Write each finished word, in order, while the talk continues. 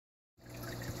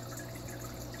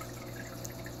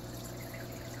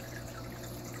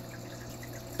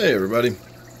Hey everybody,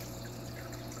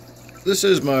 this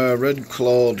is my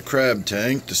red-clawed crab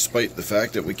tank, despite the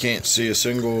fact that we can't see a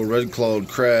single red-clawed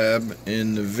crab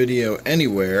in the video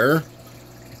anywhere.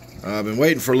 I've been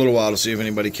waiting for a little while to see if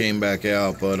anybody came back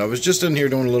out, but I was just in here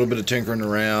doing a little bit of tinkering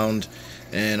around,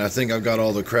 and I think I've got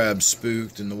all the crabs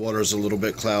spooked and the water's a little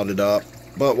bit clouded up.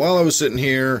 But while I was sitting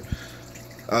here,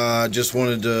 I just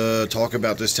wanted to talk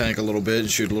about this tank a little bit and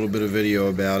shoot a little bit of video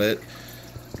about it.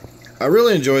 I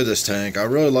really enjoy this tank. I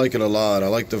really like it a lot. I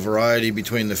like the variety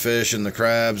between the fish and the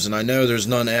crabs, and I know there's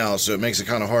none out, so it makes it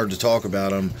kind of hard to talk about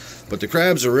them. But the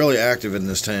crabs are really active in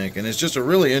this tank, and it's just a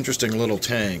really interesting little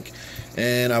tank.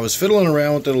 And I was fiddling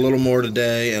around with it a little more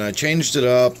today, and I changed it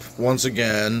up once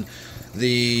again.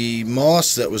 The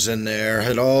moss that was in there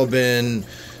had all been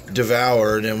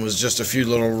devoured and was just a few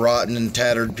little rotten and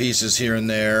tattered pieces here and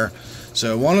there.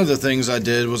 So one of the things I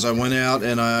did was I went out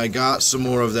and I got some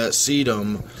more of that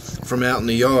sedum from out in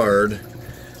the yard,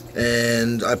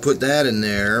 and I put that in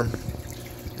there.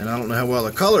 And I don't know how well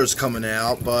the color's coming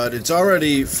out, but it's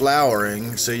already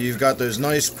flowering, so you've got those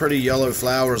nice pretty yellow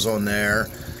flowers on there.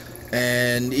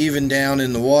 And even down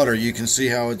in the water you can see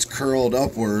how it's curled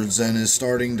upwards and is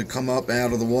starting to come up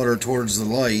out of the water towards the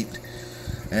light.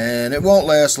 And it won't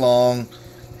last long.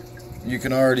 You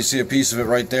can already see a piece of it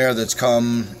right there that's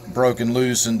come broken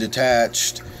loose and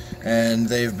detached, and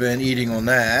they've been eating on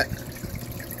that.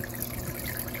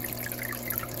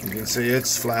 You can see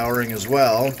it's flowering as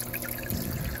well.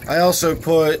 I also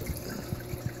put, I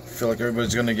feel like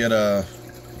everybody's going to get a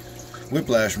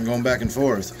whiplash from going back and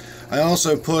forth. I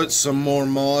also put some more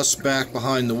moss back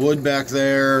behind the wood back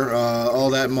there. All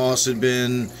that moss had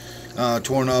been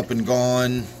torn up and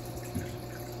gone.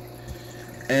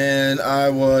 And I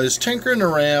was tinkering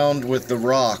around with the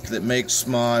rock that makes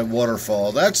my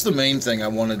waterfall. That's the main thing I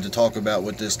wanted to talk about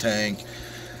with this tank.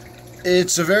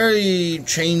 It's a very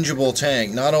changeable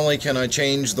tank. Not only can I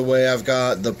change the way I've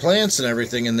got the plants and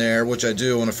everything in there, which I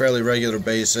do on a fairly regular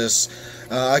basis,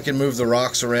 I can move the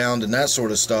rocks around and that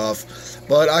sort of stuff,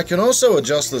 but I can also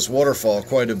adjust this waterfall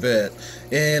quite a bit.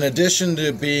 In addition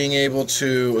to being able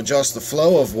to adjust the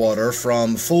flow of water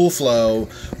from full flow,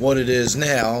 what it is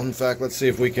now. In fact, let's see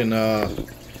if we can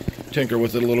tinker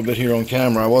with it a little bit here on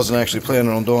camera. I wasn't actually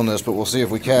planning on doing this, but we'll see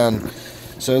if we can.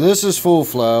 So this is full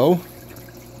flow.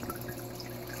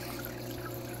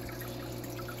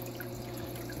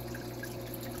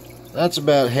 That's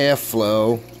about half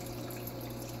flow.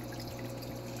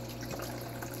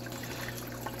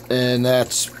 And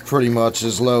that's pretty much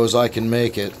as low as I can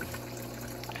make it.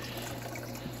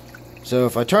 So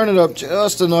if I turn it up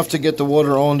just enough to get the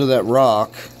water onto that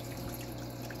rock,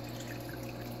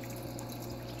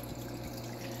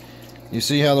 you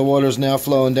see how the water is now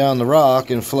flowing down the rock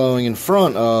and flowing in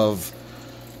front of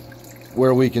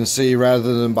where we can see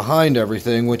rather than behind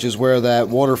everything, which is where that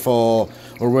waterfall,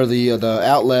 or where the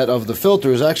outlet of the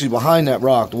filter is actually behind that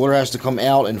rock. The water has to come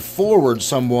out and forward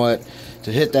somewhat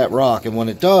to hit that rock, and when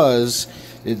it does,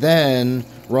 it then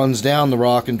runs down the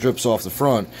rock and drips off the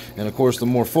front. And of course, the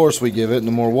more force we give it and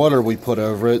the more water we put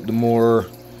over it, the more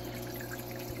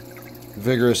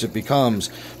vigorous it becomes.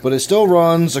 But it still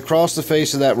runs across the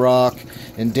face of that rock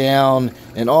and down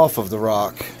and off of the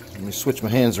rock. Let me switch my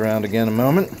hands around again a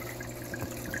moment.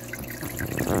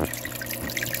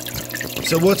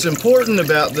 So what's important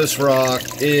about this rock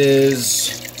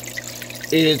is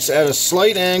it's at a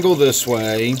slight angle this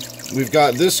way. We've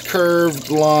got this curved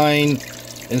line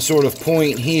and sort of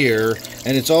point here,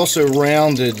 and it's also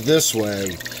rounded this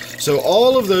way. So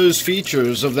all of those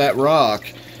features of that rock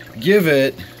give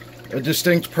it a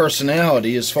distinct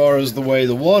personality as far as the way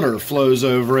the water flows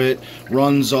over it,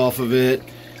 runs off of it.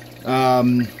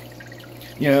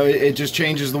 You know, it just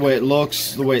changes the way it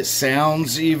looks, the way it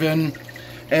sounds even.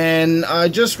 And I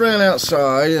just ran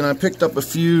outside and I picked up a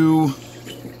few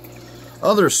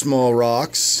other small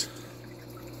rocks.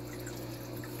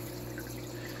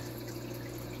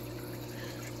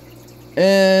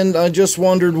 And I just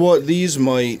wondered what these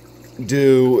might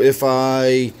do if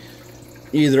I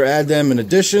either add them in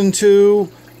addition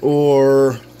to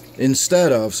or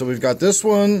instead of. So we've got this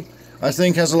one. I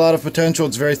think has a lot of potential.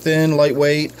 It's very thin,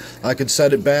 lightweight. I could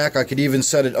set it back. I could even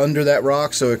set it under that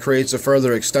rock so it creates a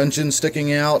further extension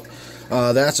sticking out.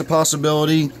 That's a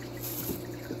possibility.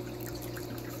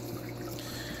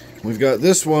 We've got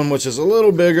this one, which is a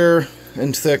little bigger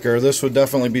and thicker. This would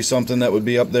definitely be something that would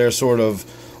be up there sort of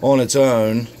on its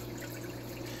own.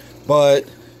 But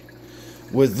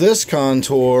with this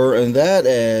contour and that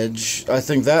edge, I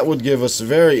think that would give us a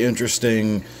very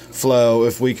interesting flow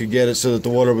if we could get it so that the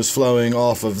water was flowing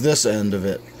off of this end of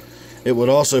it. It would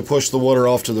also push the water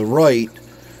off to the right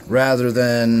rather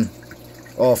than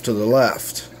off to the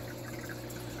left.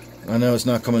 I know it's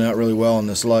not coming out really well in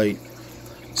this light.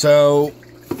 So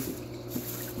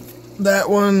that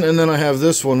one, and then I have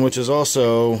this one, which is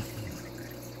also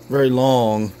very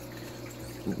long,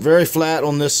 very flat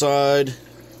on this side,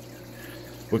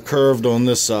 but curved on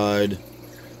this side,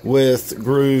 with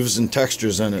grooves and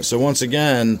textures in it. So once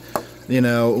again, you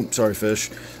know, sorry fish,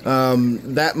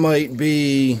 that might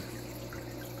be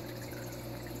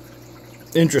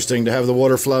interesting to have the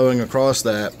water flowing across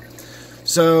that.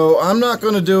 So I'm not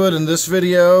going to do it in this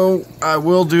video. I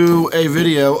will do a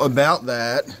video about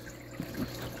that,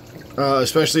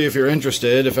 especially if you're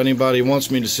interested. If anybody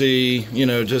wants me to see, you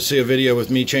know, to see a video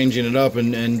with me changing it up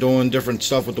and doing different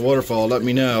stuff with the waterfall, let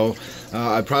me know.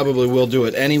 I probably will do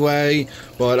it anyway,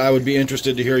 but I would be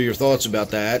interested to hear your thoughts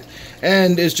about that.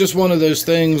 And it's just one of those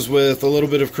things with a little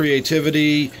bit of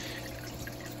creativity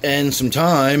and some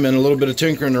time and a little bit of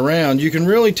tinkering around, you can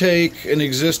really take an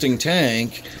existing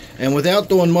tank, and without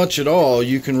doing much at all,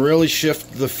 you can really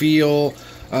shift the feel.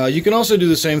 You can also do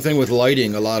the same thing with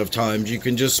lighting a lot of times. You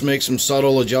can just make some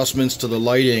subtle adjustments to the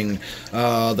lighting,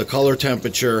 the color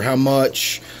temperature, how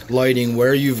much lighting,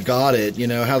 where you've got it, you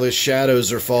know, how the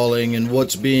shadows are falling and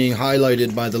what's being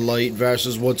highlighted by the light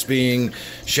versus what's being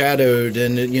shadowed.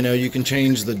 And, you know, you can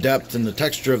change the depth and the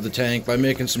texture of the tank by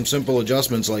making some simple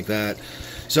adjustments like that.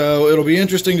 So it'll be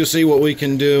interesting to see what we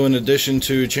can do in addition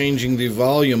to changing the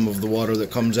volume of the water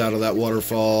that comes out of that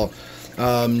waterfall,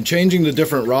 changing the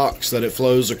different rocks that it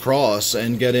flows across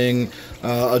and getting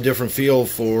a different feel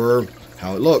for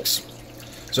how it looks.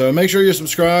 So make sure you're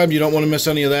subscribed. You don't want to miss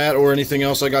any of that or anything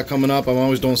else I got coming up. I'm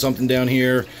always doing something down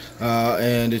here,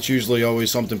 and it's usually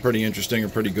always something pretty interesting or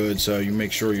pretty good, so you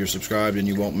make sure you're subscribed and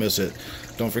you won't miss it.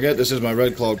 Don't forget, this is my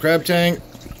red clawed crab tank.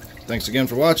 Thanks again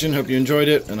for watching. Hope you enjoyed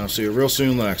it, and I'll see you real soon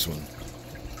in the next one.